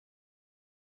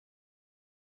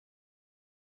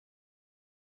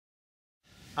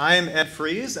I am Ed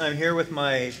Fries. I'm here with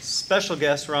my special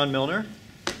guest, Ron Milner.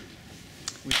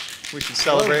 We should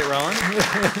celebrate Ron.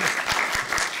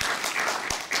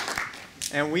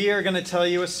 And we are going to tell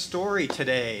you a story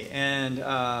today. And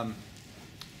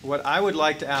what I would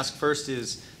like to ask first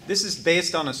is, this is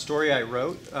based on a story I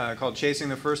wrote called Chasing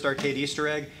the First Arcade Easter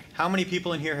Egg. How many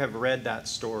people in here have read that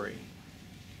story?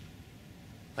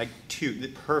 Like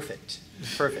 2. Perfect.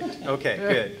 Perfect. Okay,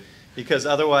 good. Because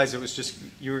otherwise it was just,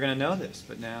 you were going to know this.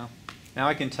 But now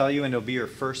I can tell you, and it'll be your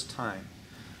first time.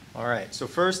 All right. So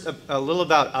first, a little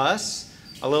about us,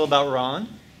 a little about Ron.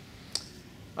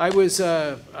 I was,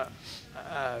 in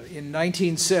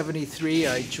 1973,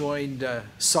 I joined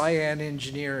Cyan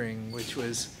Engineering, which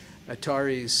was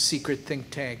Atari's secret think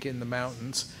tank in the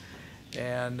mountains,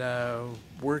 and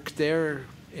worked there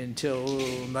until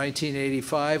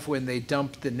 1985 when they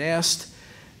dumped the nest.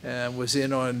 Was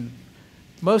in on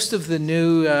most of the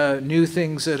new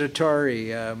things at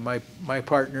Atari. My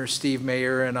partner Steve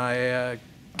Mayer and I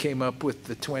came up with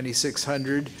the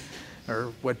 2600,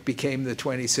 or what became the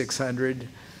 2600.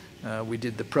 We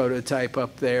did the prototype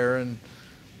up there and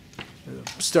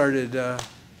started, I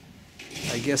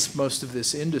guess, most of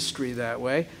this industry that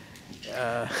way.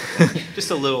 Just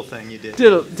a little thing you did.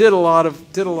 Did a lot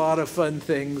of fun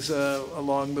things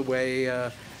along the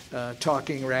way.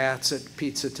 Talking Rats at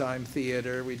Pizza Time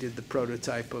Theater. We did the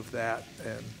prototype of that,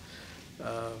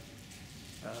 and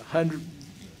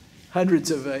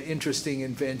hundreds of interesting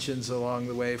inventions along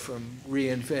the way, from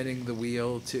reinventing the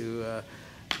wheel to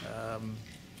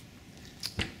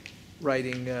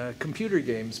writing computer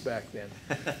games back then.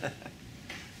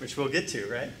 Which we'll get to,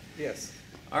 right? Yes.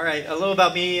 All right, a little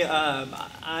about me.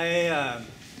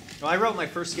 I wrote my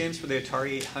first games for the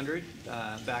Atari 800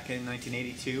 back in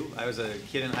 1982. I was a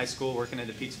kid in high school working at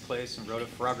a pizza place and wrote a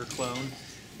Frogger clone,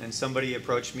 and somebody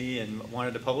approached me and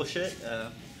wanted to publish it.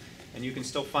 And you can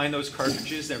still find those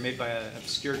cartridges. They're made by an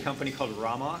obscure company called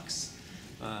Romox.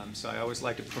 So I always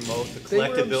like to promote the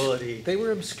collectability. They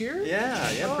were obscure?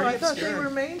 Yeah, oh, pretty I thought obscure. they were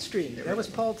mainstream. That was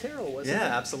Paul Terrell, wasn't it?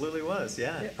 Yeah, absolutely was,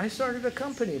 yeah. I started a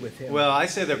company with him. Well, I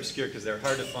say they're obscure because they're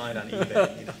hard to find on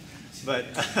eBay. You know? But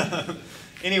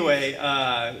anyway,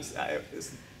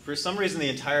 for some reason the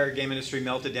entire game industry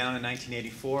melted down in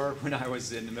 1984 when I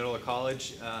was in the middle of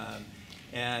college.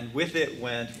 And with it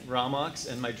went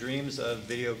Romox and my dreams of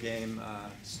video game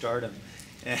stardom.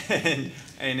 And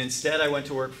instead I went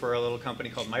to work for a little company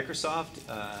called Microsoft.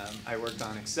 I worked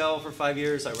on Excel for 5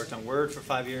 years. I worked on Word for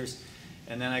 5 years.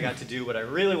 And then I got to do what I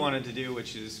really wanted to do,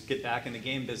 which is get back in the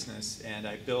game business. And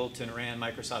I built and ran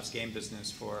Microsoft's game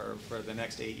business for the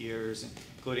next 8 years,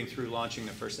 including through launching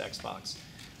the first Xbox.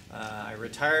 I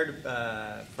retired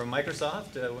from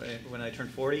Microsoft when I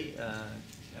turned 40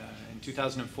 in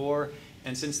 2004.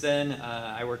 And since then,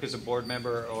 I work as a board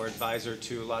member or advisor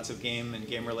to lots of game and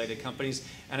game-related companies.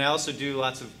 And I also do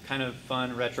lots of kind of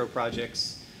fun retro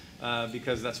projects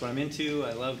because that's what I'm into.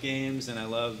 I love games and I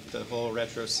love the whole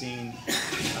retro scene.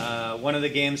 One of the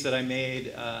games that I made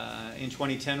in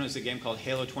 2010 was a game called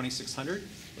Halo 2600,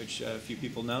 which a few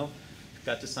people know.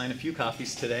 Got to sign a few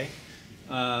copies today.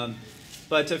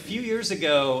 But a few years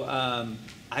ago,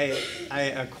 I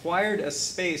acquired a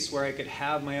space where I could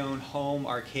have my own home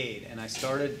arcade, and I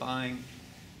started buying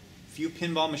a few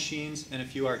pinball machines and a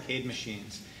few arcade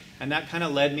machines. And that kind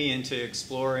of led me into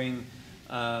exploring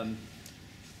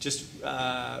just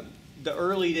the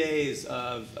early days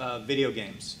of video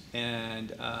games.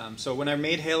 And so when I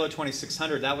made Halo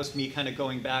 2600, that was me kind of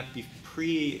going back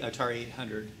pre-Atari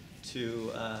 800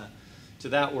 to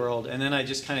that world, and then I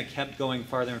just kind of kept going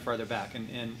farther and farther back.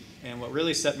 And what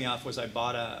really set me off was I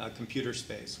bought a computer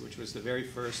space, which was the very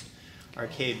first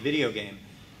arcade video game.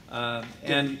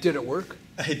 Did it work?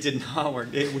 It did not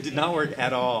work. It did not work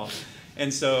at all.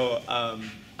 And so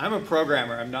I'm a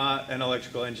programmer. I'm not an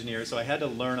electrical engineer, so I had to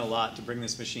learn a lot to bring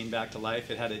this machine back to life.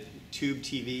 It had a tube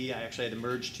TV. I actually had to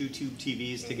merge 2 tube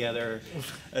TVs together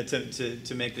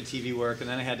to make the TV work, and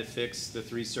then I had to fix the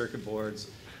 3 circuit boards.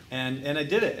 And I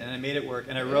did it, and I made it work.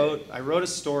 And I wrote a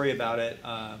story about it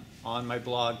on my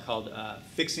blog called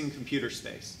Fixing Computer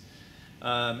Space.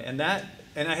 And I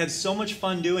had so much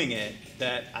fun doing it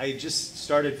that I just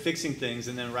started fixing things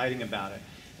and then writing about it.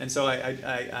 And so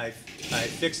I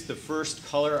fixed the first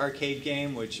color arcade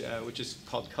game, which is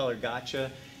called Color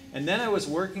Gotcha. And then I was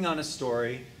working on a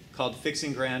story called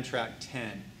Fixing Grand Track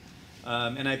 10.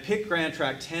 And I picked Grand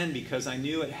Track 10 because I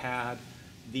knew it had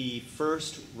the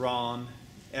first ROM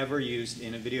ever used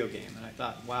in a video game. And I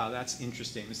thought, wow, that's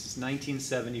interesting. This is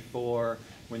 1974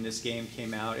 when this game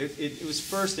came out. It was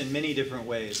first in many different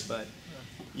ways, but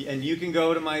and you can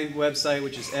go to my website,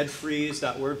 which is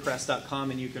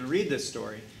edfries.wordpress.com, and you can read this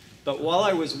story. But while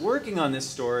I was working on this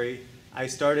story, I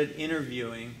started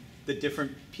interviewing the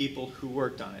different people who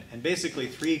worked on it. And basically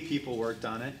 3 people worked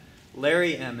on it: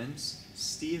 Larry Emmons,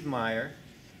 Steve Meyer,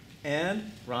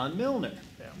 and Ron Milner.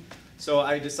 Yeah. So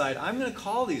I decided I'm going to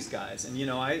call these guys. And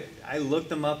I looked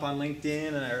them up on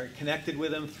LinkedIn, and I connected with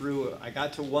them through, I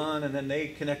got to one, and then they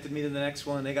connected me to the next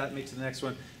one, they got me to the next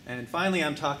one. And finally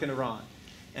I'm talking to Ron.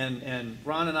 And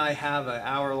Ron and I have an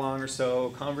hour-long or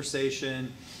so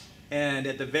conversation. And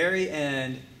at the very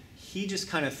end, he just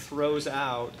kind of throws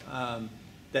out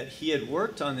that he had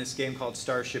worked on this game called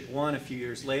Starship One a few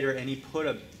years later, and he put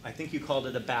I think you called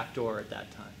it a back door at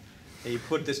that time. And he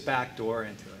put this back door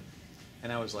into it.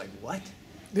 And I was like, what?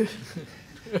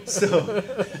 So,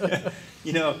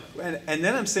 and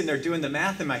then I'm sitting there doing the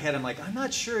math in my head. I'm like, I'm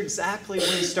not sure exactly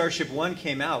when Starship One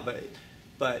came out,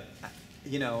 but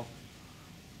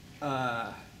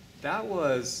that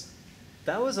was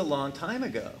a long time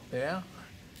ago. Yeah.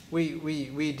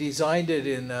 We designed it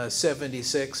in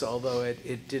 '76, although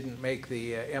it didn't make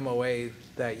the MOA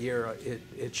that year.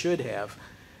 It should have,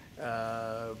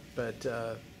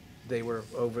 but they were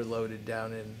overloaded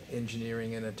down in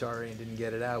engineering and Atari and didn't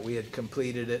get it out. We had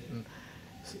completed it and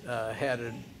had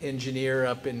an engineer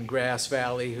up in Grass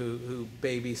Valley who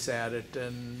babysat it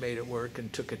and made it work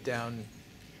and took it down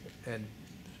and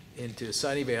into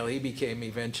Sunnyvale. He became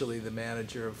eventually the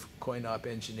manager of Coin-Op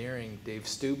Engineering, Dave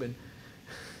Steuben.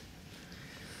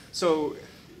 So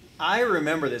I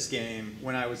remember this game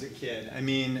when I was a kid. I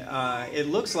mean, it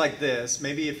looks like this.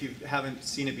 Maybe if you haven't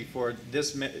seen it before,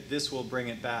 this will bring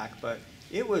it back. But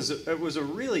it was a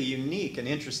really unique and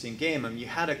interesting game. I mean, you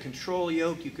had a control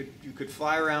yoke. You could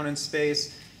fly around in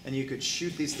space, and you could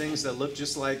shoot these things that looked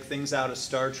just like things out of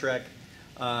Star Trek.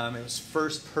 It was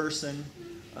first person.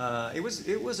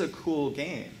 It was a cool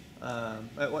game. Why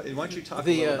don't you talk a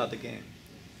little about the game?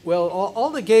 Well,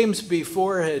 all the games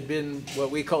before had been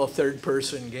what we call a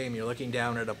third-person game. You're looking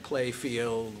down at a play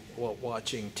field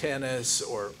watching tennis,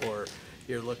 or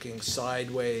you're looking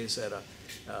sideways at a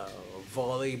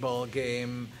volleyball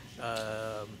game.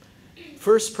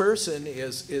 First person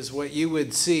is what you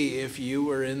would see if you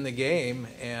were in the game,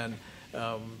 and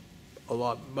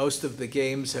most of the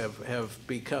games have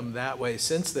become that way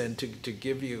since then to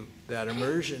give you that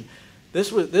immersion.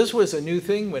 This was a new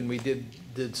thing when we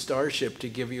did Starship, to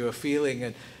give you a feeling.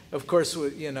 And of course,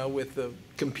 with the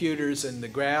computers and the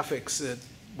graphics that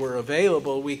were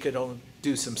available, we could only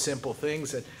do some simple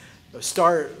things. And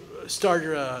Star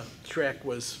Trek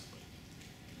was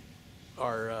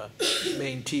our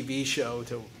main TV show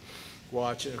to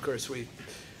watch, and of course we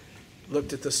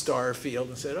looked at the star field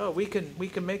and said, "Oh, we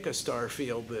can make a star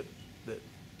field that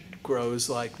grows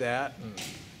like that,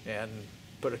 and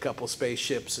put a couple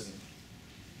spaceships, and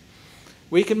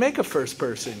we can make a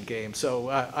first-person game." So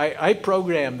I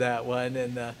programmed that one,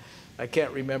 and I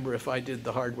can't remember if I did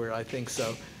the hardware. I think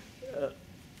so.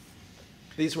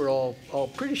 These were all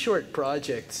pretty short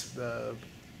projects,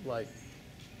 like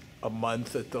a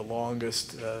month at the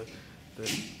longest, that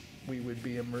we would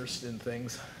be immersed in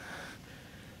things.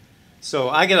 So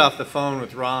I get off the phone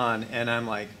with Ron, and I'm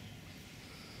like,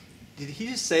 did he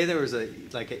just say there was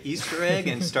like an Easter egg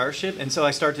in Starship? And so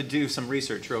I start to do some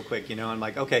research real quick, I'm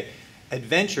like, okay,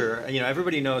 Adventure,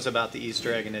 everybody knows about the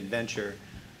Easter egg in Adventure.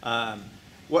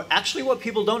 What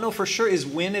people don't know for sure is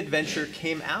when Adventure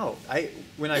came out.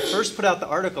 When I first put out the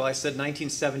article, I said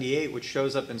 1978, which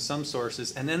shows up in some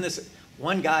sources, and then this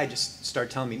one guy just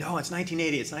started telling me, no, it's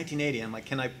 1980, it's 1980. I'm like,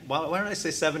 why don't I say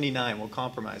 79? We'll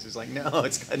compromise. He's like, no,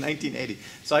 it's 1980.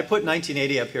 So I put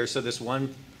 1980 up here so this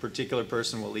one particular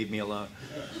person will leave me alone.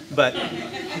 But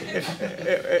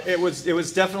it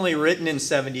was definitely written in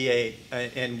 78,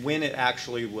 and when it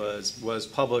actually was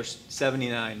published,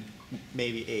 79,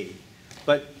 maybe 80.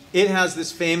 But it has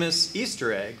this famous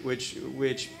Easter egg, which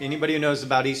anybody who knows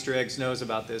about Easter eggs knows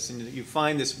about this. And you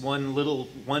find this one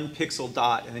pixel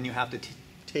dot, and then you have to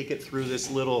take it through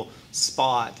this little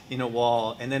spot in a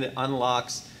wall, and then it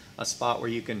unlocks a spot where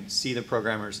you can see the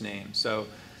programmer's name. So,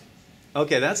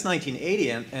 okay, that's 1980,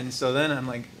 and so then I'm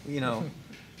like,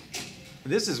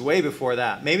 this is way before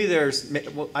that. Maybe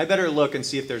I better look and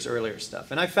see if there's earlier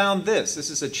stuff. And I found this. This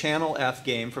is a Channel F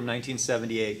game from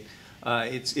 1978.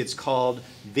 It's called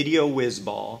Video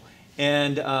Whizball,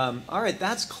 and all right,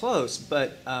 that's close.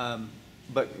 But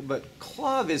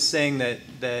Clov is saying that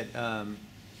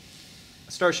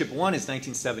Starship One is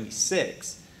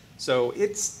 1976. So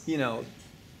it's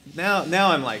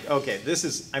now I'm like, okay, this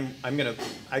is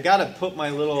I gotta put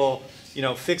my little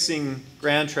fixing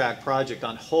Grand Track project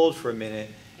on hold for a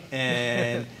minute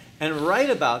and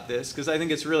write about this, because I think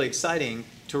it's really exciting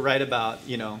to write about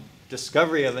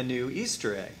discovery of a new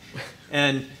Easter egg.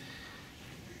 And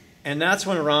And that's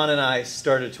when Ron and I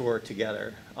started to work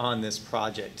together on this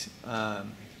project.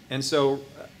 And so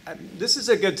this is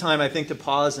a good time, I think, to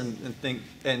pause and think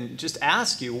and just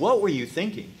ask you, what were you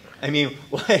thinking? I mean,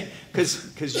 why?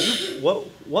 Because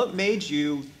what made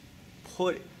you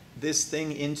put this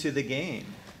thing into the game?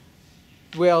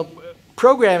 Well,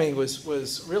 programming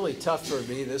was really tough for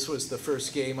me. This was the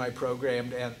first game I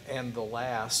programmed and the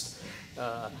last.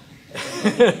 I'm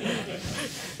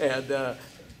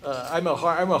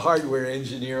a hardware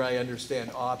engineer. I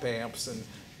understand op amps and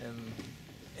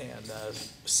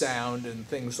sound and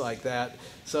things like that.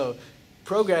 So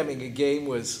programming a game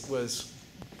was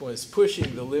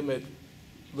pushing the limit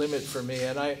for me.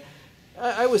 And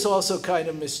I was also kind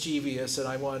of mischievous, and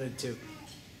I wanted to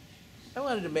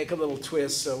make a little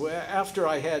twist. So after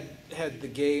I had the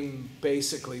game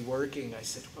basically working, I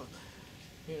said, well,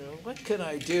 you know, what can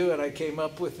I do? And I came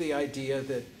up with the idea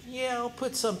that, yeah, I'll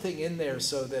put something in there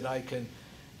so that I can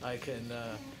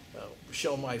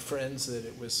show my friends that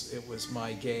it was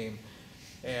my game.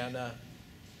 And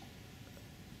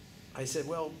I said,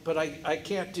 well, but I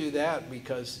can't do that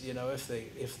because, you know, if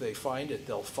they find it,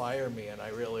 they'll fire me, and I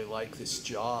really like this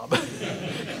job.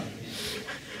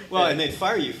 Well, and they'd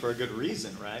fire you for a good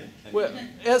reason, right? Well,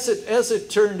 as it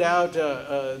turned out,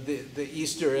 the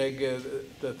Easter egg,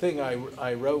 the thing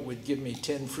I wrote would give me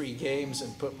 10 free games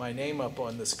and put my name up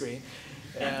on the screen,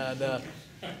 and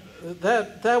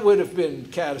that would have been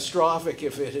catastrophic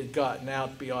if it had gotten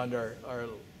out beyond our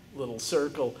little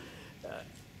circle,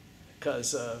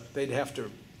 because they'd have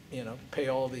to, you know, pay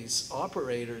all these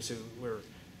operators who were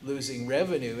losing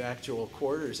revenue, actual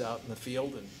quarters out in the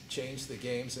field, and change the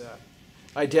games.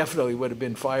 I definitely would have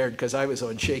been fired because I was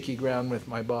on shaky ground with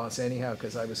my boss anyhow,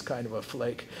 because I was kind of a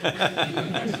flake. But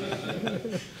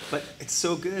it's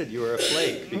so good you were a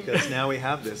flake, because now we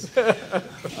have this.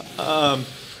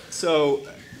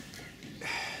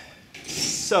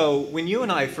 So when you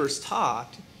and I first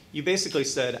talked, you basically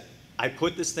said, I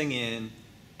put this thing in,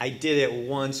 I did it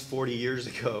once 40 years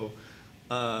ago,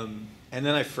 and then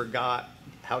I forgot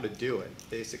how to do it,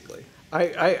 basically.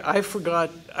 I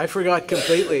forgot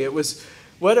completely. It was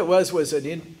what it was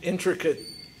an intricate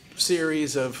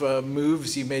series of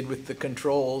moves you made with the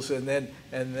controls, and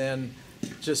then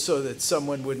just so that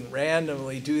someone wouldn't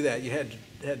randomly do that, you had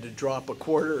to drop a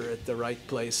quarter at the right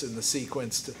place in the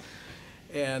sequence,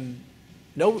 and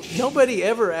nobody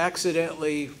ever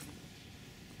accidentally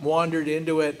wandered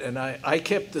into it, and I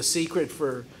kept the secret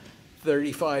for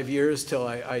 35 years till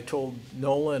I told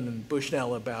Nolan and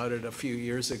Bushnell about it a few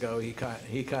years ago. He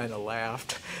kind of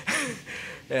laughed,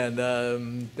 and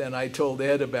then I told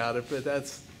Ed about it. But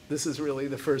this is really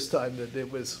the first time that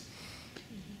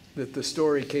that the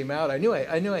story came out. I knew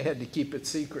I had to keep it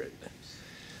secret.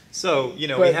 So you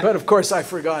know, but of course I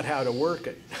forgot how to work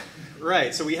it.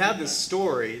 Right. So we have this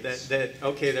story that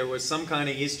okay, there was some kind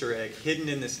of Easter egg hidden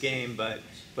in this game, but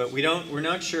we're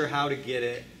not sure how to get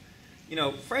it. You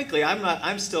know, frankly,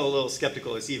 I'm still a little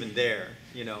skeptical it's even there,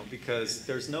 you know, because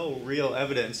there's no real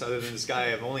evidence other than this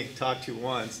guy I've only talked to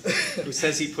once who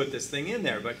says he put this thing in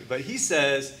there. But he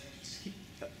says,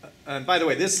 and by the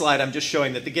way, this slide I'm just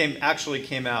showing that the game actually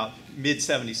came out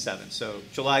mid-77. So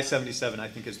July 77, I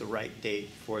think, is the right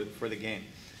date for the game.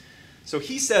 So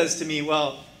he says to me,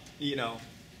 well, you know,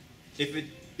 if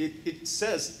it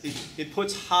says, it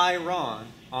puts high RON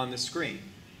on the screen.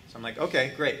 So I'm like,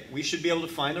 okay, great. We should be able to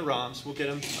find the ROMs. We'll get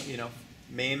them, you know,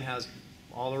 MAME has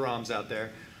all the ROMs out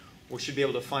there. We should be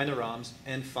able to find the ROMs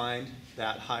and find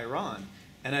that high RON.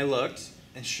 And I looked,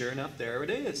 and sure enough, there it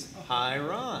is, high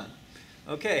RON.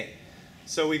 Okay,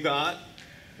 so we know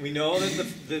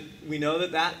that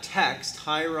that text,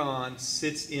 high RON,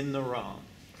 sits in the ROM.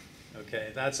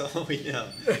 Okay, that's all we know.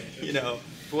 You know,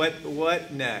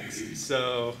 what next?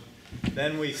 So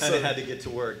then we kind of had to get to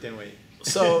work, didn't we?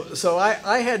 So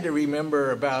I had to remember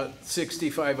about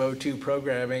 6502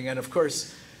 programming, and of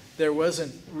course there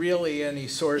wasn't really any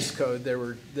source code. There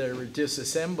were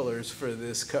disassemblers for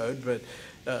this code, but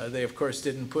they of course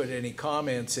didn't put any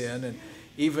comments in. And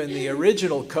even the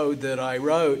original code that I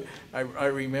wrote, I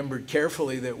remembered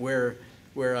carefully that where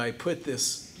I put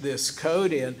this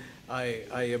code in,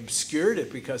 I obscured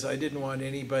it because I didn't want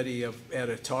anybody at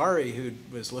Atari who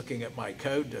was looking at my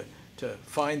code to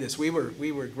find this. We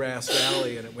were Grass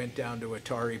Valley, and it went down to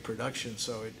Atari production,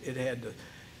 so it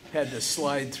had to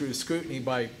slide through scrutiny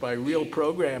by real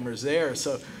programmers there.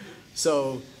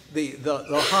 So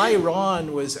the high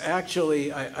RON was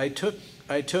actually, I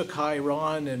took high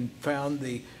RON and found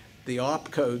the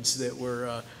opcodes that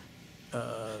were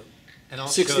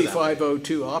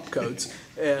 6502 opcodes,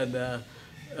 and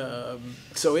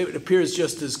So it appears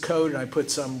just as code, and I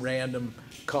put some random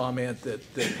comment that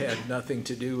had nothing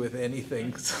to do with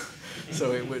anything,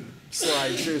 so it would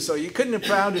slide through. So you couldn't have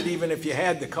found it even if you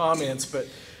had the comments, but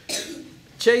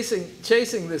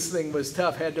chasing this thing was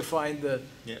tough. Had to find the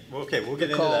okay, we'll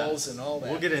get into calls that. And all that.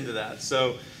 We'll get into that.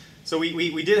 So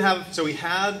we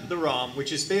had the ROM,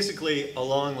 which is basically a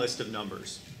long list of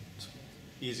numbers.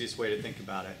 Easiest way to think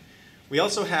about it. We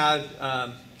also had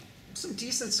some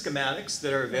decent schematics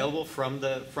that are available from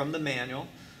the manual,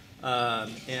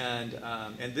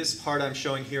 and this part I'm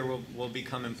showing here will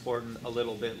become important a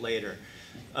little bit later.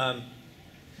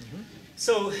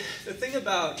 So the thing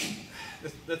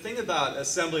about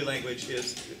assembly language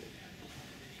is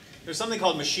there's something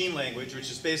called machine language,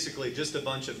 which is basically just a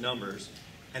bunch of numbers,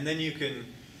 and then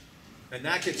and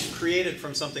that gets created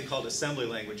from something called assembly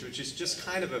language, which is just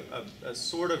kind of a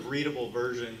sort of readable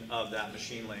version of that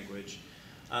machine language.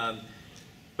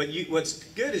 But what's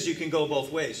good is you can go both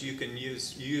ways. You can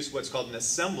use what's called an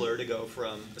assembler to go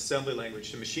from assembly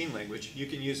language to machine language. You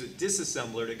can use a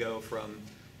disassembler to go from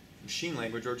machine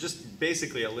language, or just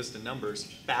basically a list of numbers,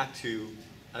 back to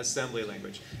assembly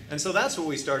language. And so that's what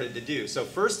we started to do. So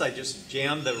first I just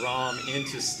jammed the ROM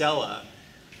into Stella,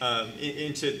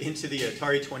 into the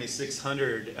Atari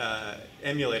 2600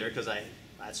 emulator, because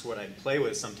that's what I play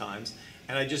with sometimes.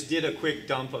 And I just did a quick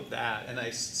dump of that, and I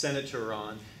sent it to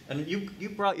Ron. And you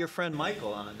brought your friend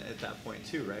Michael on at that point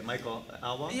too, right? Michael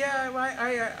Alba? Yeah,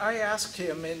 I asked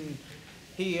him, and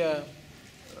he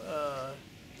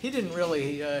didn't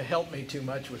really help me too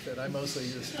much with it. I mostly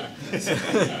just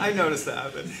I noticed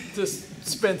that, but just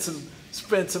spent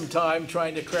some time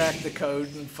trying to crack the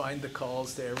code and find the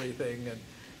calls to everything,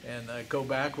 and go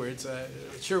backwards.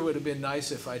 It sure would have been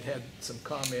nice if I'd had some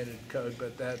commented code,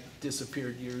 but that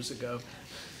disappeared years ago.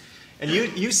 And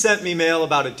you sent me mail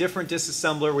about a different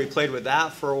disassembler. We played with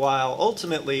that for a while.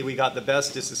 Ultimately, we got the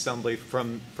best disassembly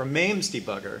from MAME's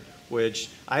debugger, which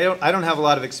I don't have a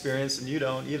lot of experience, and you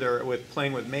don't either, with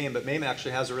playing with MAME, but MAME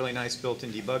actually has a really nice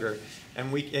built-in debugger.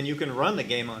 And you can run the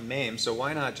game on MAME, so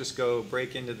why not just go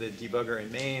break into the debugger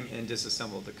in MAME and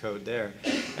disassemble the code there?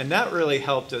 And that really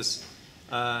helped us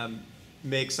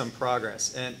make some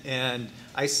progress. And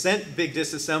I sent big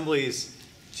disassemblies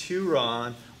to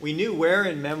Ron. We knew where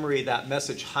in memory that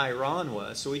message "Hi Ron"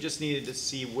 was, so we just needed to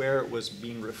see where it was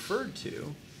being referred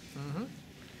to.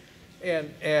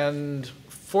 And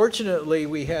fortunately,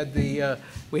 we had the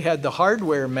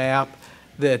hardware map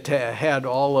that had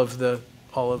all of the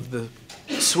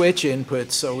switch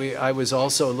inputs. So I was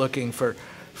also looking for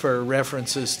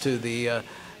references to the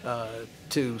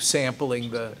to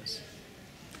sampling the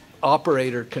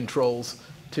operator controls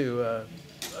to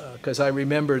because I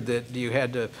remembered that you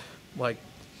had to like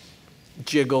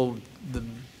jiggle the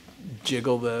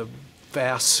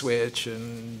fast switch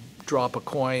and drop a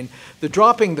coin. The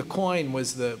dropping the coin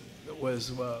was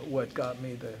what got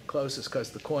me the closest,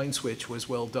 because the coin switch was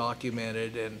well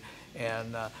documented,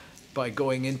 and by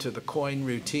going into the coin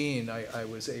routine, I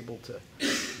was able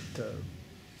to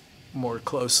more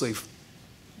closely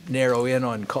narrow in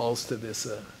on calls to this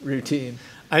routine.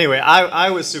 Anyway, I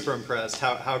was super impressed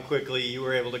how quickly you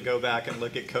were able to go back and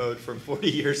look at code from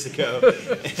 40 years ago.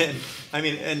 And I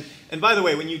mean, and by the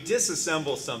way, when you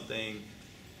disassemble something,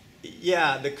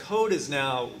 yeah, the code is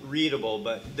now readable,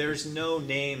 but there's no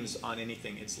names on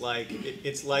anything. It's like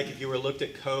if you were looked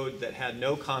at code that had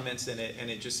no comments in it, and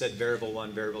it just said variable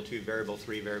 1, variable 2, variable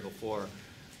 3, variable 4.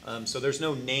 So there's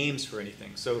no names for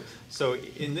anything. So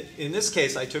in this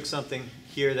case, I took something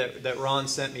here that Ron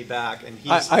sent me back, and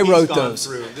he's wrote gone those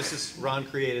through. This is Ron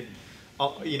created,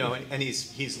 you know, and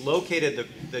he's located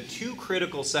the two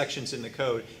critical sections in the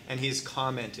code, and he's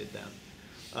commented them,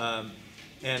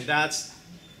 and that's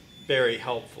very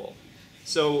helpful.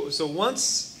 So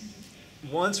once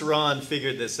Ron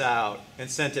figured this out and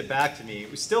sent it back to me,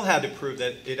 we still had to prove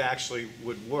that it actually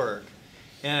would work.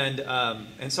 And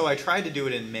so I tried to do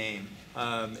it in MAME,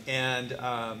 and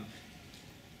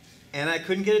I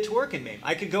couldn't get it to work in MAME.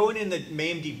 I could go in the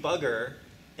MAME debugger,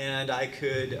 and I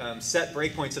could set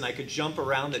breakpoints, and I could jump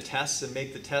around the tests and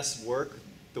make the tests work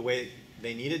the way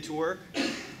they needed to work,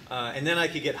 and then I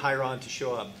could get Hi-Ron to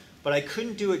show up. But I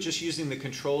couldn't do it just using the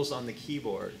controls on the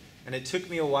keyboard, and it took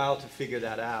me a while to figure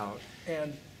that out.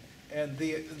 And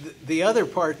the other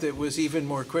part that was even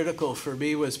more critical for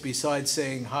me was, besides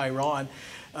saying "Hi Ron,"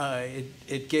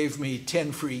 it gave me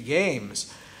 10 free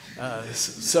games.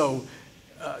 So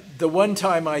the one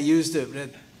time I used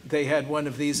it, they had one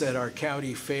of these at our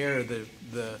county fair.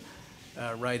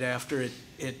 Right after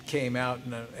it came out,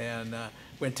 and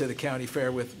went to the county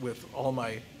fair with all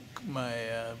my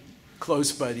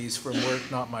close buddies from work,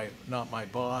 not my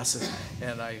boss,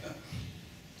 and I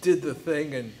did the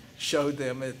thing and showed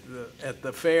them at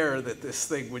the fair that this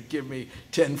thing would give me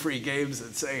 10 free games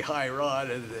and say, "Hi,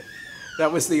 Ron." And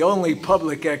that was the only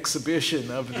public exhibition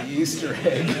of the Easter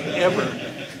egg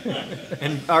ever.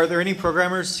 And are there any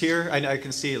programmers here? I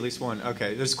can see at least one.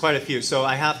 Okay, there's quite a few. So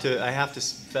I have to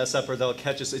fess up or they'll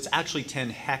catch us. It's actually 10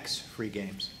 hex free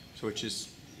games, so which is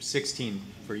 16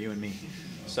 for you and me.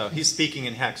 So he's speaking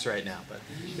in hex right now, but.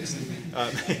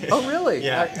 Oh really?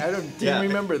 Yeah. I didn't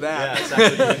remember that. Yeah, it's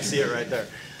actually, you can see it right there.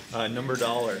 Number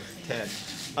dollar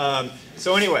 10.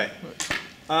 So anyway.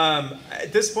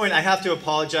 At this point, I have to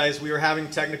apologize. We were having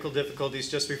technical difficulties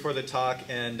just before the talk,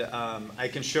 and I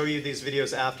can show you these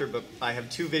videos after, but I have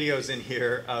 2 videos in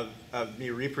here of me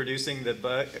reproducing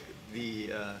the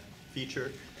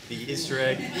feature, the Easter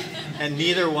egg, and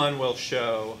neither one will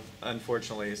show,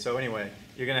 unfortunately. So anyway,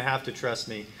 you're going to have to trust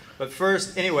me. But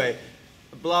first, anyway,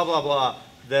 blah, blah, blah.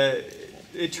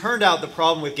 It turned out the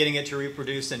problem with getting it to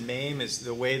reproduce in MAME is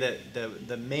the way that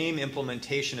the MAME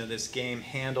implementation of this game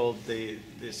handled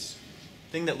this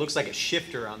thing that looks like a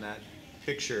shifter on that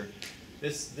picture.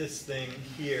 This thing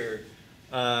here,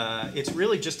 it's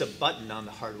really just a button on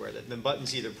the hardware. The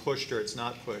button's either pushed or it's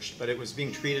not pushed, but it was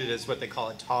being treated as what they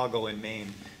call a toggle in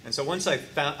MAME. And so once I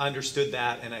understood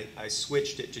that and I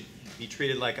switched it to be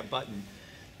treated like a button,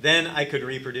 then I could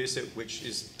reproduce it, which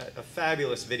is a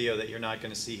fabulous video that you're not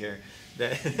going to see here.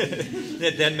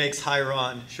 That then makes Hi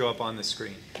Ron show up on the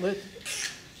screen.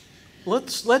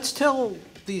 Let's tell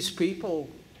these people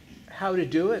how to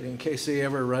do it in case they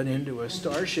ever run into a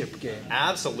Starship game.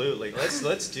 Absolutely.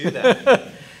 Let's do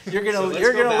that. You're gonna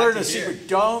learn a secret.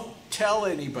 Don't tell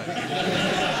anybody.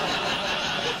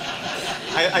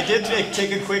 I did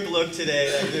take a quick look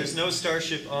today. There's no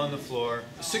Starship on the floor.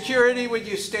 Security, would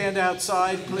you stand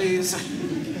outside, please?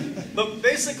 But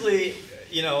basically,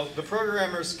 you know, the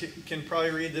programmers can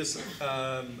probably read this.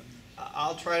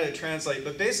 I'll try to translate.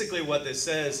 But basically what this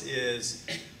says is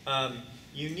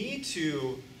you need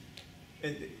to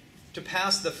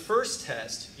pass the first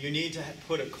test, you need to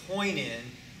put a coin in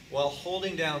while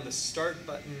holding down the start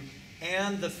button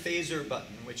and the phaser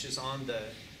button, which is on the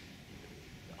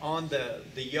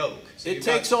yoke. So it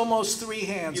takes almost 3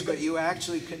 hands, but you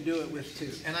actually can do it with 2.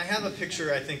 And I have a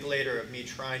picture, I think, later of me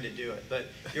trying to do it. But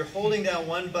you're holding down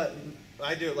one button.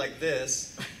 I do it like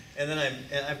this, and then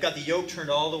I've got the yoke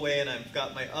turned all the way, and I've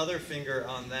got my other finger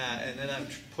on that, and then I'm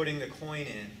putting the coin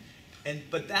in.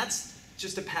 But that's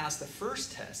just to pass the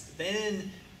first test.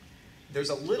 Then there's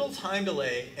a little time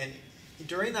delay, and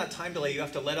during that time delay, you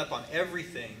have to let up on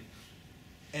everything,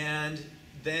 and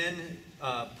then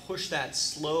push that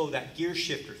gear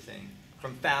shifter thing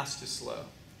from fast to slow,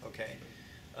 okay?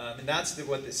 And that's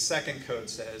what the second code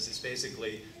says, is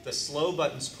basically the slow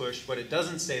button's pushed. What it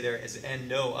doesn't say there is, and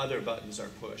no other buttons are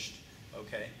pushed,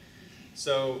 okay?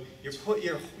 So you're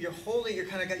holding, you're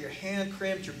kind of got your hand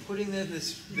crimped, you're putting in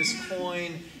this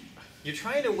coin, you're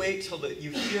trying to wait till you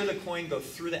hear the coin go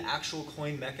through the actual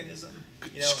coin mechanism,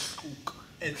 you know,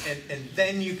 and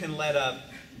then you can let up,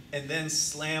 and then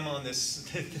slam on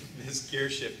this this gear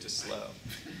shift to slow.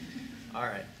 All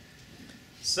right.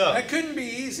 So that couldn't be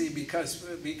easy because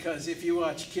if you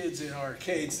watch kids in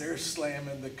arcades, they're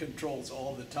slamming the controls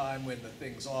all the time when the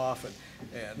thing's off.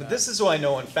 But this is why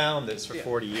no one found this for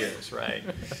 40 years, right?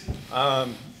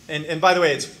 And by the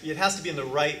way, it has to be in the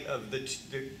right of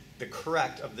the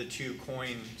correct of the 2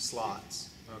 coin slots.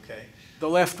 Okay. The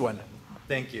left one.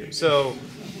 Thank you. So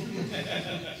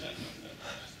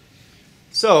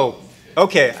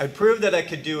okay, I proved that I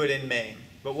could do it in MAME,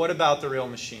 but what about the real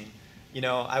machine? You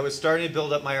know, I was starting to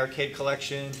build up my arcade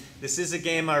collection. This is a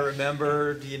game I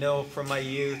remembered, you know, from my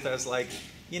youth. I was like,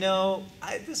 you know,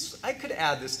 I could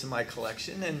add this to my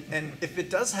collection, and if it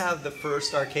does have the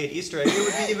first arcade Easter egg, it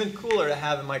would be even cooler to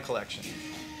have in my collection.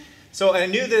 So I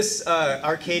knew this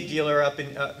arcade dealer up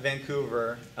in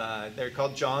Vancouver. They're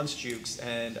called John's Jukes,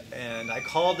 and I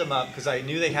called them up because I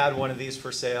knew they had one of these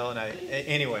for sale, and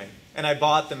I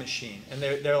bought the machine. And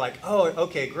they're like, oh,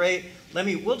 okay, great.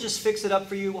 We'll just fix it up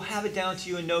for you. We'll have it down to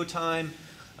you in no time.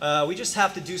 We just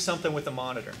have to do something with the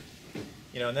monitor.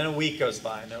 You know, and then a week goes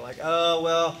by, and they're like, oh,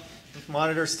 well, this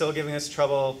monitor's still giving us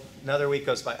trouble. Another week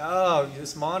goes by. Oh,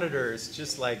 this monitor is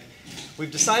just like,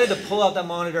 we've decided to pull out that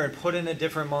monitor and put in a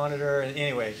different monitor. And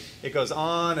anyway, it goes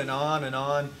on and on and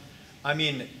on. I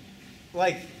mean,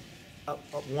 like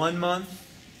 1 month,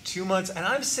 2 months, and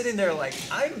I'm sitting there like,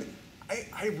 I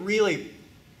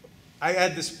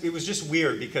had this, it was just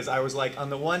weird because I was like, on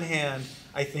the one hand,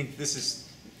 I think this is,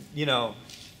 you know,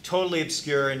 totally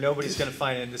obscure and nobody's going to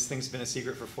find it, and this thing's been a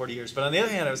secret for 40 years. But on the other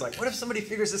hand, I was like, what if somebody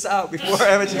figures this out before I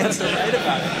have a chance to write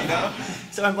about it, you know?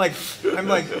 So I'm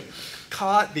like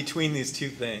caught between these 2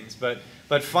 things. But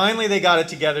But finally they got it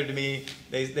together to me.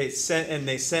 They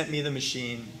sent me the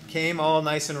machine. Came all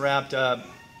nice and wrapped up.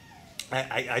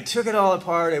 I took it all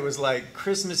apart. It was like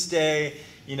Christmas Day.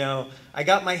 You know, I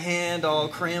got my hand all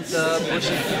cramped up,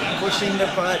 pushing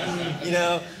the button, you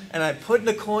know, and I put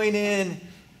the coin in,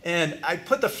 and I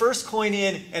put the first coin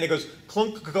in, and it goes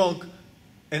clunk, clunk,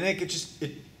 and then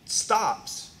it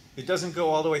stops. It doesn't go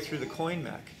all the way through the coin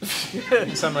mech.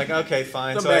 So I'm like, okay,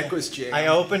 fine. The mech was jammed. I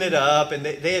open it up, and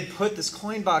they had put this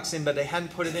coin box in, but they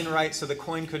hadn't put it in right, so the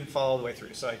coin couldn't fall all the way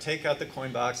through. So I take out the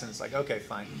coin box, and it's like, okay,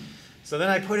 fine. So then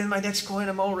I put in my next coin,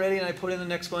 I'm all ready, and I put in the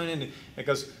next coin, and it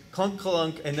goes clunk,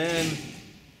 clunk, and then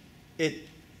it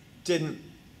didn't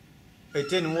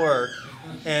work.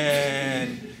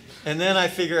 And then I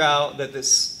figure out that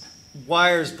this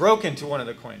wire's broken to one of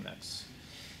the coin mechs.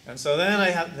 And so then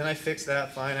I fixed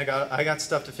that, fine. I got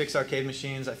stuff to fix arcade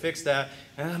machines. I fixed that,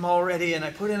 and I'm all ready, and I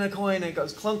put in a coin, and it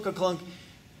goes clunk, clunk,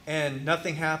 and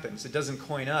nothing happens. It doesn't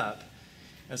coin up.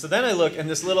 And so then I look, and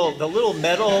the little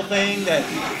metal thing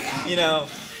that, you know,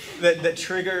 that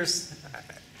triggers.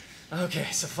 Okay,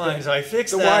 so fine. So I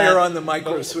fixed the that. wire on the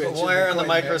micro switch. The wire on the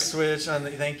micro switch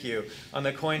thank you, on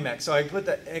the coin mech. So I put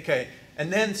that. Okay, and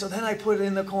then I put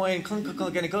in the coin, clunk, clunk,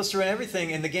 clunk, and it goes through and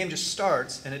everything, and the game just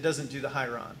starts, and it doesn't do the high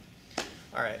run.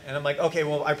 All right, and I'm like, okay,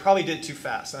 well, I probably did it too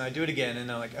fast, and I do it again, and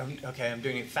I'm like, okay, I'm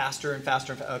doing it faster and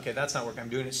faster and faster. Okay, that's not working. I'm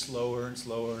doing it slower and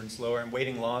slower and slower. I'm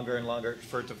waiting longer and longer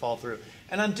for it to fall through,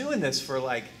 and I'm doing this for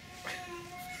like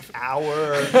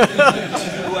hour, 2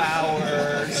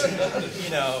 hours, you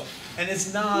know, and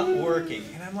it's not working.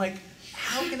 And I'm like,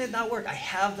 how can it not work? I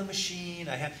have the machine.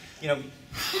 I have, you know,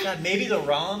 God, maybe the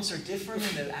ROMs are different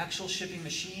in the actual shipping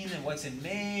machine than what's in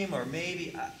MAME, or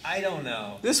maybe, I don't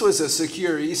know. This was a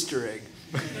secure Easter egg.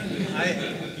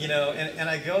 You know, and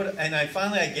I go to, and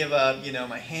finally I give up, you know,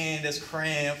 my hand is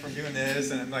cramped from doing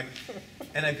this, and I'm like,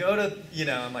 and I go to, you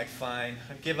know, I'm like, fine,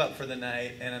 I give up for the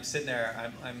night, and I'm sitting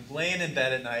there, I'm laying in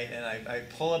bed at night, and I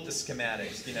pull up the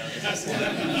schematics, you know, this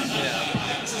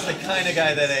is the kind of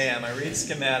guy that I am. I read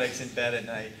schematics in bed at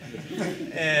night,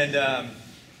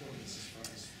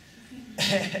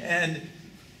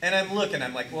 and I'm looking,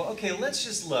 I'm like, well, okay, let's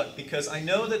just look, because I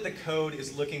know that the code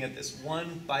is looking at this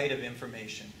one byte of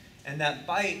information. And that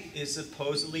byte is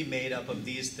supposedly made up of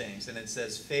these things. And it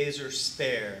says phaser,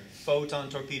 spare, photon,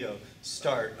 torpedo,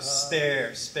 start,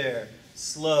 spare,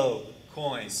 slow,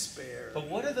 coin. Spare. But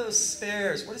what are those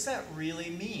spares? What does that really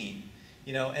mean?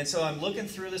 You know, and so I'm looking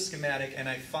through the schematic, and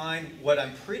I find what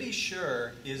I'm pretty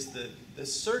sure is the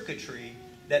circuitry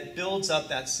that builds up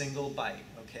that single byte.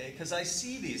 Okay, because I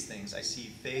see these things. I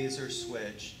see phaser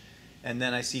switch, and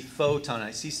then I see photon,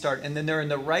 I see start, and then they're in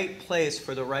the right place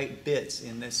for the right bits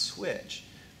in this switch.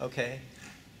 Okay,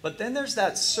 but then there's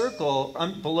that circle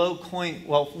below coin.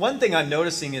 Well, one thing I'm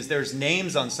noticing is there's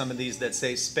names on some of these that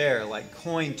say spare, like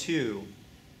coin 2.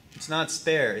 It's not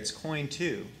spare, it's coin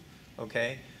 2.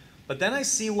 Okay, but then I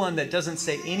see one that doesn't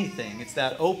say anything. It's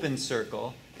that open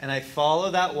circle, and I follow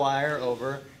that wire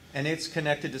over, and it's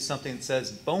connected to something that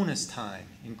says bonus time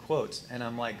in quotes. And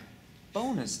I'm like,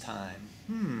 bonus time?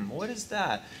 What is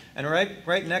that? And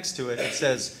right next to it, it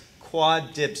says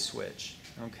quad dip switch,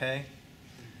 okay?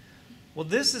 Well,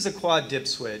 this is a quad dip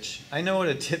switch. I know what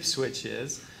a dip switch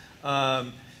is.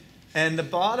 And the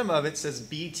bottom of it says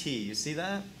BT. You see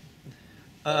that?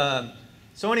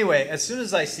 So anyway, as soon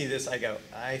as I see this, I go,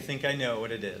 I think I know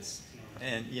what it is.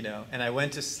 And, you know, and I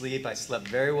went to sleep. I slept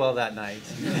very well that night.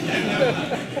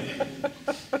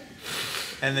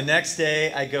 And the next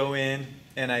day, I go in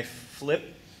and I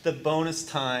flip the bonus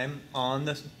time on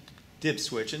the dip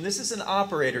switch. And this is an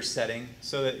operator setting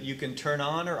so that you can turn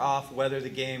on or off whether the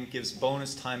game gives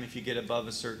bonus time if you get above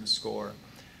a certain score.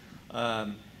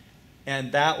 And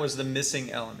that was the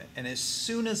missing element. And as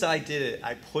soon as I did it,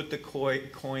 I put the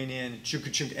coin in, and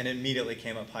it immediately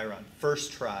came up high run.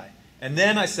 First try. And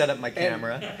then I set up my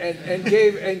camera. And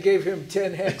gave him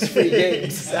 10 hex free games.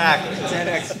 Exactly, 10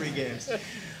 hex free games.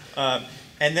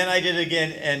 And then I did it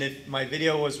again, and if my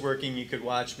video was working, you could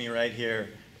watch me right here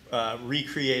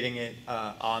recreating it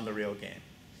on the real game.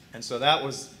 And so that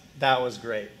was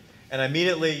great. And I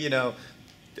immediately, you know,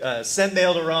 sent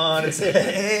mail to Ron and said,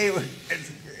 hey,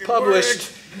 it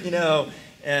published, worked, you know,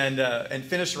 and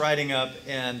finished writing up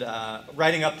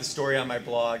the story on my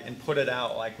blog and put it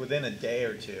out like within a day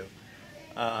or two.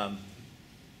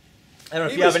 I don't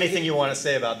know if you have anything you want to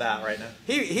say about that right now.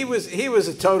 He was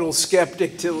a total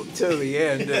skeptic till the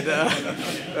end, and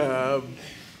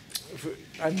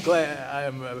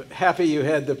I'm happy you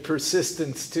had the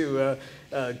persistence to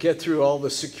get through all the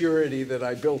security that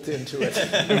I built into it.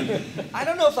 I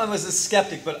don't know if I was a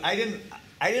skeptic, but I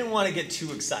didn't want to get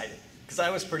too excited. because I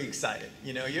was pretty excited.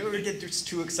 You know, you ever get just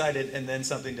too excited and then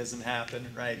something doesn't happen,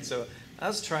 right? So I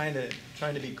was trying to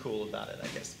be cool about it, I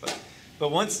guess. But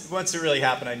once it really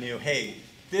happened, I knew, hey,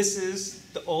 this is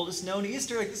the oldest known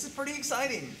Easter egg. This is pretty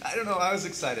exciting. I don't know, I was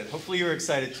excited. Hopefully you were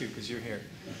excited too, because you're here.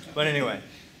 But anyway,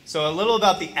 so a little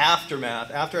about the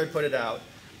aftermath after I put it out.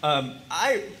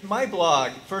 My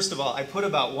blog, first of all, I put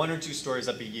about 1 or 2 stories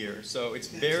up a year. So it's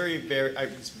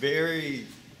very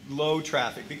low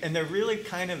traffic. And they're really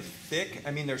kind of thick.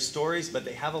 I mean, they're stories, but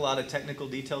they have a lot of technical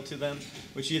detail to them,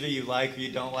 which either you like or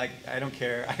you don't like. I don't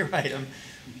care. I write them.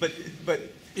 But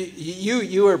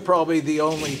you are probably the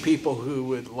only people who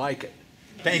would like it.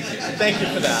 Thank you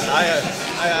for that.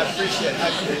 I appreciate it.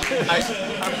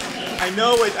 I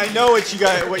know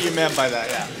what you meant by that.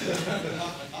 Yeah.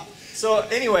 So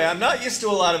anyway, I'm not used to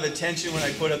a lot of attention when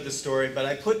I put up the story, but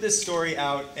I put this story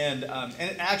out, and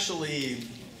it actually,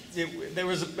 there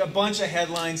was a bunch of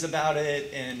headlines about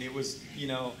it, and it was, you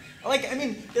know, like, I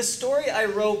mean, the story I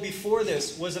wrote before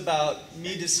this was about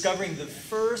me discovering the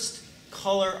first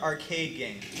color arcade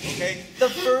game, okay? The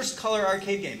first color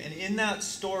arcade game. And in that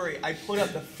story, I put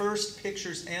up the first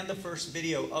pictures and the first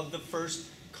video of the first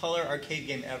color arcade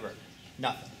game ever.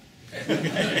 Nothing.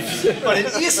 But an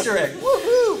Easter egg,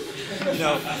 woohoo!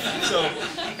 No. So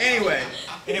anyway,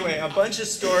 a bunch of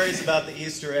stories about the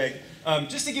Easter egg.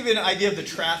 Just to give you an idea of the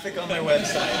traffic on their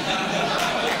website.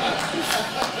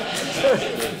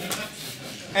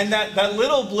 And that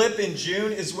little blip in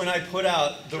June is when I put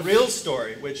out the real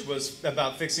story, which was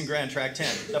about fixing Grand Track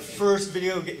 10. The first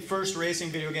racing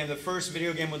video game, the first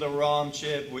video game with a ROM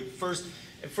chip,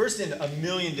 first in a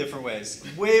million different ways.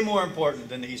 Way more important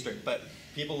than the Easter egg, but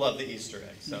people love the Easter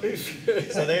egg. So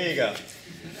there you go.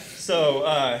 So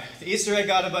the Easter egg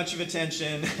got a bunch of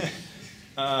attention.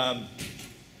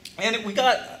 And we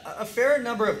got a fair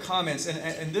number of comments,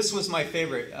 and this was my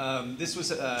favorite. This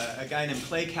was a guy named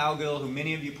Clay Cowgill, who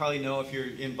many of you probably know if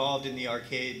you're involved in the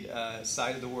arcade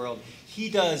side of the world. He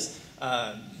does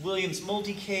Williams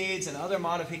multicades and other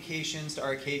modifications to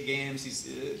arcade games.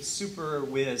 He's super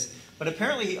whiz. But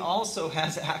apparently he also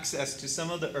has access to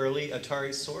some of the early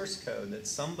Atari source code that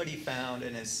somebody found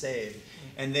and has saved.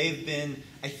 And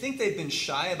I think they've been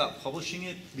shy about publishing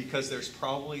it because there's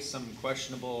probably some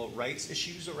questionable rights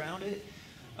issues around it.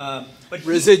 But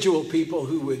residual people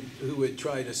who would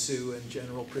try to sue in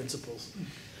general principles.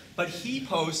 But he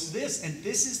posts this, and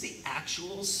this is the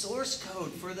actual source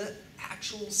code for the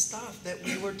actual stuff that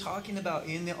we were talking about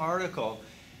in the article.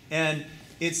 And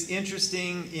it's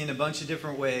interesting in a bunch of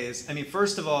different ways. I mean,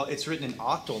 first of all, it's written in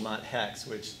octal, not hex,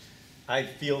 which I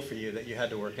feel for you that you had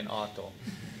to work in octal.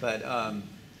 But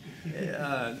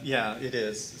yeah, it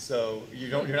is. So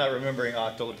you're not remembering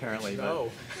octal apparently.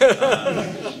 No.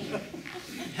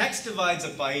 Hex divides a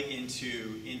byte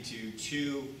into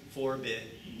 2 4-bit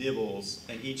nibbles,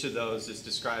 and each of those is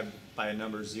described by a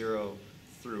number 0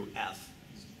 through F,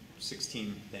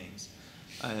 16 things.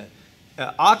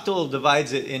 Octal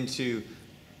divides it into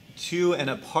 2 and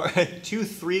a part, 2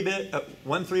 3-bit,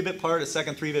 1 3-bit part, a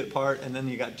second 3-bit part, and then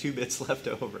you got 2 bits left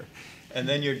over. And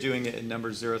then you're doing it in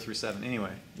numbers 0 through 7.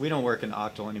 Anyway, we don't work in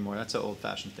octal anymore. That's an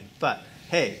old-fashioned thing. But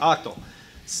hey, octal.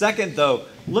 Second, though,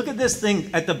 look at this thing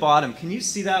at the bottom. Can you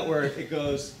see that where it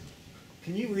goes?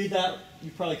 Can you read that? You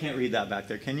probably can't read that back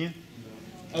there, can you?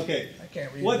 No. Okay. I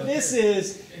can't read what this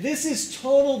is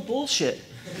total bullshit.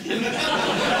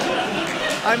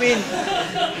 I mean,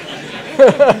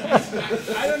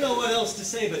 I don't know what else to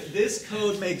say, but this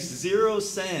code makes 0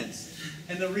 sense.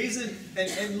 And the reason,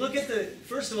 and look at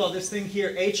first of all, this thing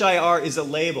here, HIR is a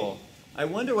label. I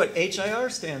wonder what HIR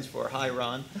stands for. Hi,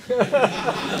 Ron.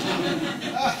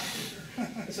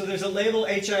 So there's a label,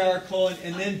 HIR colon,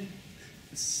 and then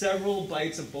several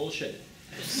bytes of bullshit.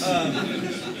 But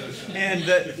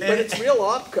it's real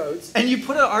opcodes. And you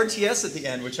put an RTS at the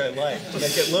end, which I like, to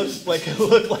make it look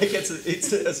like it's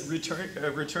a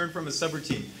return from a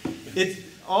subroutine.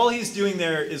 All he's doing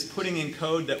there is putting in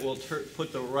code that will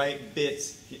put the right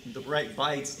bits, the right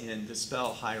bytes in to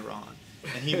spell Hi-Ron.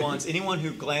 And he wants anyone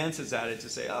who glances at it to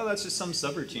say, "Oh, that's just some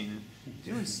subroutine,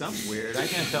 doing something weird. I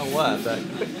can't tell what."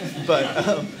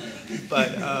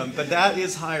 But that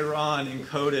is Hi-Ron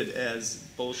encoded as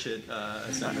bullshit.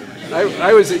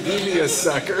 I was a devious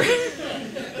sucker.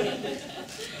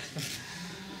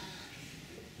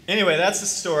 Anyway, that's the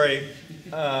story.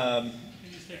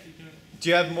 Do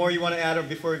you have more you want to add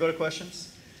before we go to questions?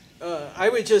 I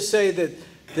would just say that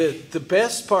the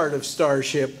best part of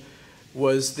Starship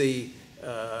was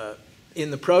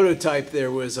in the prototype there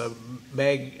was a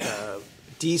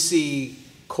DC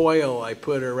coil I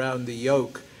put around the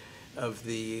yoke of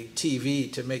the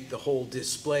TV to make the whole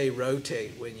display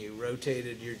rotate. When you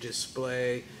rotated your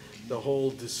display, the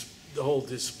whole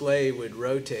display would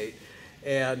rotate.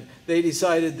 And they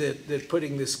decided that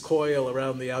putting this coil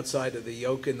around the outside of the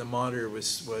yoke in the monitor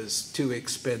was too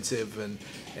expensive and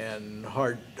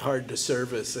hard to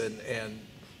service, and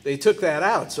they took that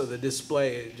out, so the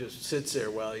display just sits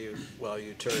there while you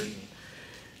turn,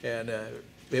 and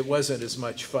it wasn't as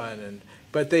much fun.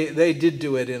 But they did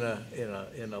do it in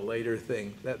a later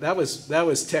thing. That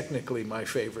was technically my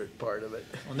favorite part of it.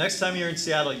 Well, next time you're in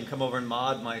Seattle, you can come over and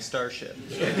mod my Starship.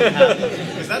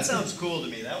 Because that sounds cool to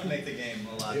me. That would make the game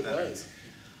a lot better. It was.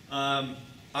 All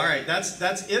right, that's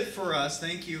it for us.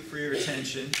 Thank you for your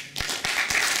attention.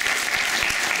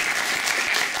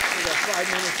 We got 5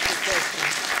 minutes for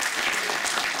questions.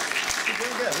 We're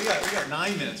doing good. We got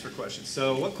 9 minutes for questions.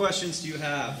 So what questions do you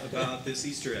have about this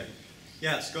Easter egg?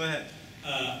 Yes, go ahead.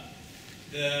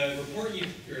 The report the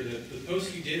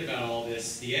post you did about all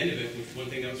this, the end of it, which one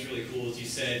thing that was really cool is you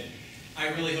said, I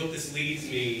really hope this leads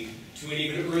me to an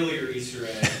even earlier Easter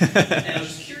egg. And I was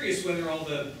just curious whether all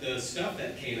the stuff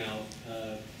that came out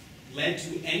led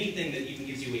to anything that even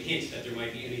gives you a hint that there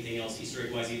might be anything else Easter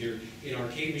egg-wise, either in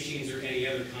arcade machines or any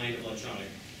other kind of electronic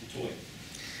toy.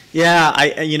 Yeah,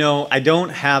 I don't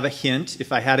have a hint.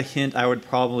 If I had a hint, I would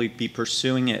probably be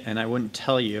pursuing it, and I wouldn't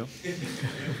tell you.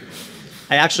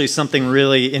 Actually, something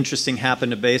really interesting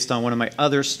happened based on one of my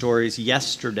other stories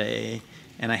yesterday,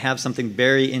 and I have something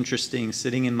very interesting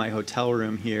sitting in my hotel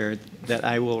room here that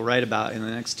I will write about in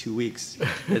the next 2 weeks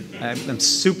that I'm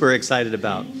super excited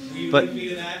about. But me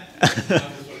to that?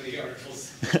 That was one of the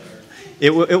articles.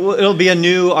 it'll be a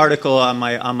new article on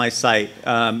my site,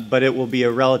 but it will be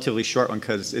a relatively short one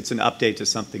because it's an update to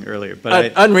something earlier.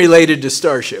 But unrelated to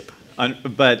Starship.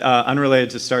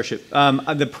 Unrelated to Starship.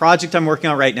 The project I'm working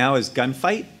on right now is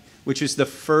Gunfight, which is the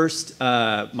first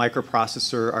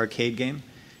microprocessor arcade game.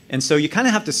 And so you kind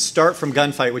of have to start from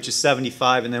Gunfight, which is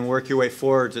 75, and then work your way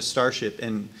forward to Starship.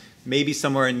 And maybe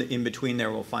somewhere in between there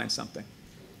we'll find something.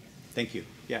 Thank you.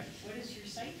 Yeah. What is your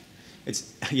site?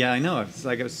 Yeah, I know.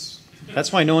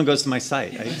 That's why no one goes to my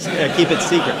site. I keep it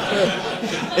secret.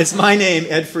 It's my name,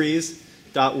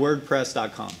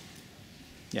 edfries.wordpress.com.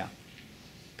 Yeah.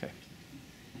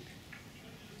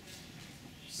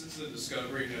 The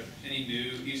discovery of any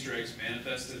new Easter eggs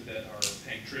manifested that are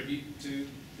paying tribute to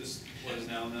this, what is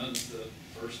now known as the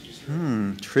first Easter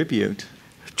egg? Tribute.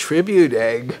 Tribute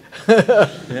egg.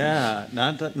 Yeah,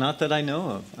 not that I know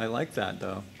of. I like that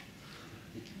though.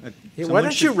 Yeah, why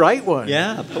don't you write one?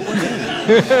 Yeah, put one in.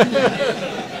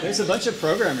 There's a bunch of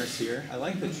programmers here. I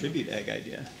like the tribute egg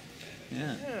idea.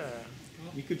 Yeah.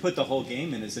 You could put the whole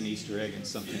game in as an Easter egg and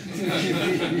something.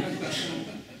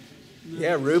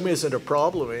 Yeah, room isn't a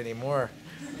problem anymore.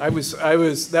 That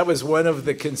was one of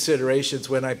the considerations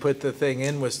when I put the thing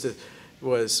in was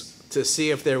to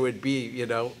see if there would be,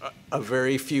 a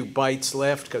very few bytes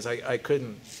left, because I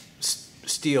couldn't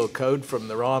steal code from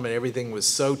the ROM, and everything was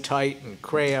so tight and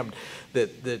crammed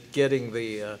that getting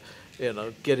the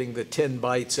 10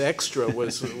 bytes extra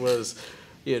was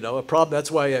a problem.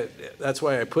 That's why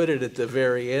I put it at the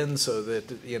very end, so that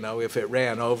if it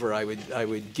ran over, I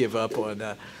would give up on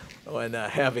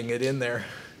having it in there.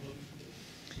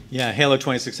 Yeah, Halo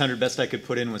 2600, best I could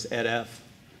put in was edf.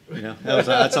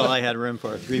 That's all I had room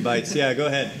for, 3 bytes. Yeah, go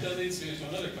ahead. That leads me to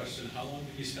another question. How long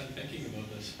did you spend thinking about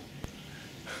this?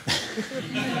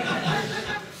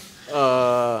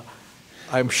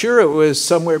 I'm sure it was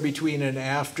somewhere between an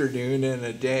afternoon and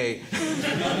a day.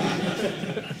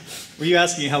 Were you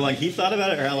asking how long he thought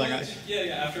about it, or how long I?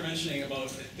 Yeah, after mentioning about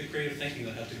the creative thinking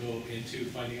that had to go into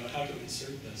finding out how to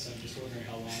insert this, I'm just wondering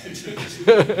how long it took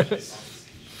to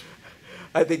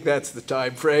I think that's the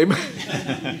time frame.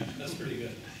 That's pretty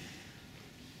good.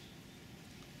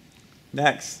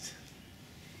 Next.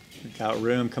 Look out,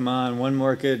 room. Come on, one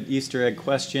more good Easter egg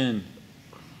question.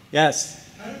 Yes?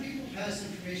 How do people pass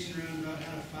information around about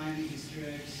how to find the Easter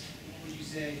eggs? What would you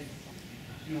say?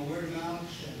 Word of mouth?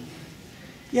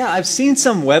 Yeah, I've seen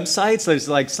some websites. There's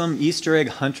like some Easter egg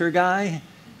hunter guy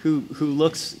who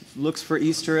looks for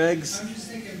Easter eggs. I'm just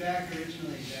thinking back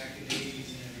originally, back in the 80s and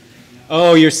everything.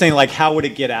 Oh, you're saying like how would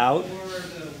it get out? Or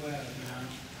the web,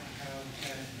 how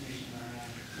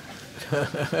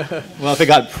information around. Well, if it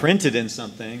got printed in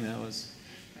something, that was.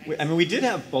 We did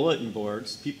have bulletin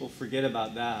boards. People forget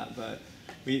about that, but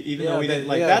though we didn't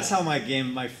that's how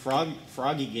my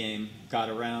Froggy game got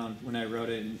around when I wrote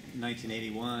it in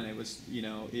 1981. It was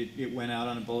it went out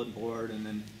on a bulletin board, and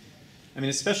then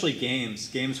especially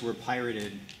games were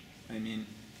pirated.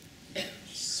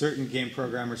 Certain game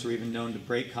programmers were even known to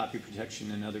break copy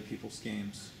protection in other people's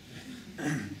games.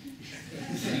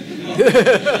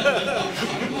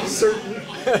 Certain.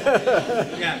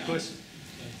 Yeah, question.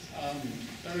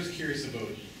 I was curious about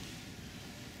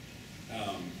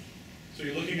So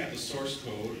you're looking at the source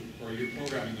code, or you're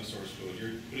programming the source code.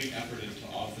 You're putting effort into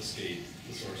obfuscate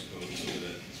the source code so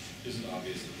that it isn't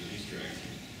obvious that there's an Easter egg.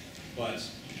 But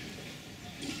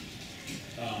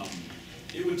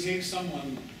it would take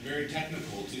someone very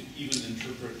technical to even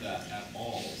interpret that at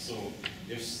all. So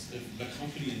if the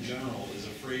company in general is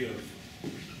afraid of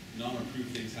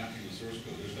non-approved things happening in the source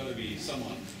code, there's got to be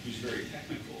someone who's very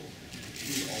technical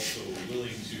who's also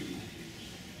willing to,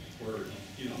 or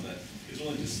that is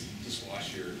willing to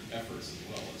squash your efforts as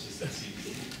well. It's just that seems.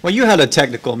 Well, you had a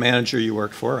technical manager you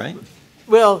worked for, right?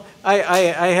 Well, I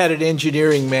had an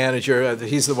engineering manager.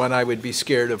 He's the one I would be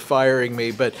scared of firing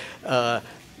me. But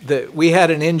we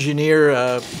had an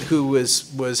engineer who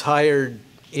was hired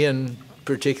in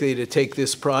particularly to take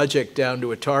this project down to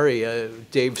Atari,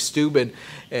 Dave Steuben.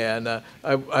 And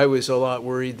I was a lot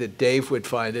worried that Dave would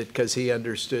find it because he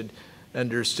understood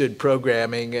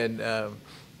programming, and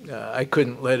I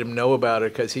couldn't let him know about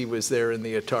it because he was there in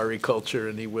the Atari culture,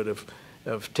 and he would have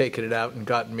taken it out and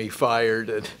gotten me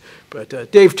fired.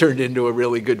 But Dave turned into a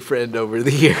really good friend over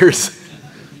the years.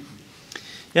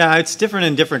 Yeah, it's different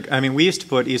in different. I mean, we used to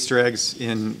put Easter eggs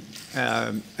in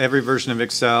every version of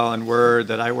Excel and Word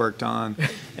that I worked on,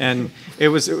 and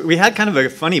we had kind of a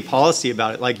funny policy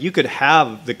about it. Like, you could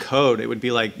have the code; it would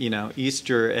be like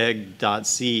Easter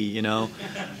egg.c,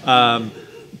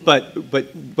 but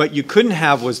what you couldn't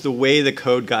have was the way the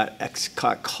code got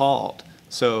called.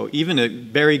 So even a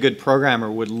very good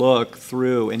programmer would look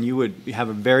through, and you would have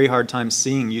a very hard time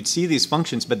seeing. You'd see these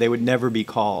functions, but they would never be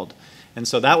called. And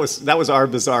so that was our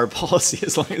bizarre policy.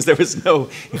 As long as there was no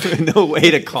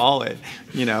way to call it,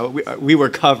 we were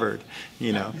covered.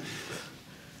 Yeah.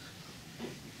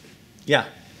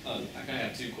 I kind of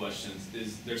have two questions.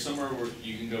 Is there somewhere where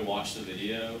you can go watch the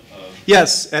video of?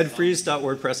 Yes,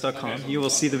 edfreeze.wordpress.com. Okay, so You will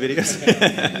see the videos.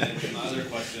 And then my other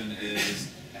question is,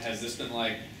 has this been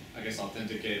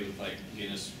authenticated with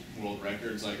Guinness World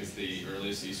Records? Is the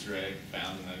earliest Easter egg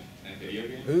found in a video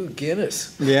game? Ooh,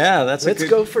 Guinness. Yeah, Let's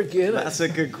go for Guinness. That's a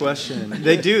good question.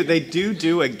 They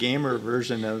do a gamer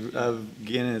version of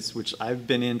Guinness, which I've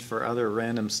been in for other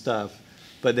random stuff,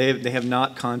 but they have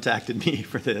not contacted me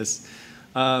for this.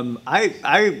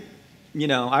 I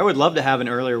would love to have an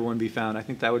earlier one be found. I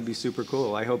think that would be super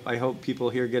cool. I hope people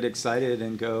here get excited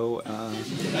and go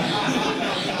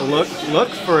look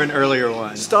for an earlier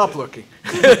one. Stop looking.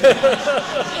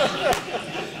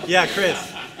 Yeah,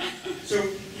 Chris. So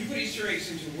you put Easter eggs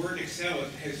into Word and Excel.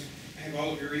 Have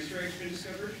all of your Easter eggs been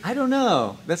discovered? I don't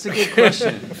know. That's a good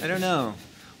question. I don't know.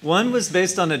 One was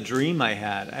based on a dream I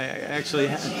had.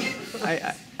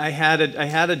 I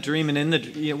had a dream, and in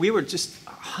the we were just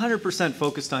 100%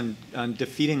 focused on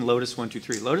defeating Lotus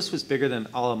 123. Lotus was bigger than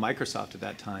all of Microsoft at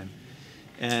that time.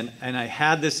 And I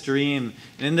had this dream,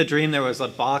 and in the dream there was a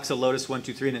box of Lotus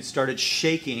 123, and it started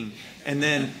shaking, and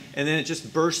then it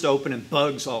just burst open, and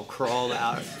bugs all crawled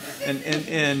out.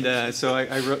 So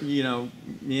I wrote,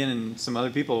 me and some other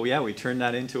people, we turned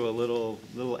that into a little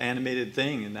animated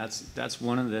thing, and that's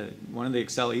one of the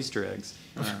Excel Easter eggs.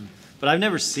 But I've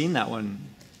never seen that one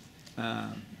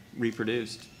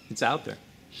reproduced. It's out there.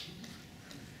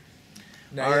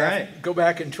 Now all right. Go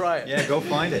back and try it. Yeah, go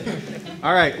find it.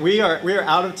 All right, we are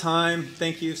out of time.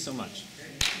 Thank you so much.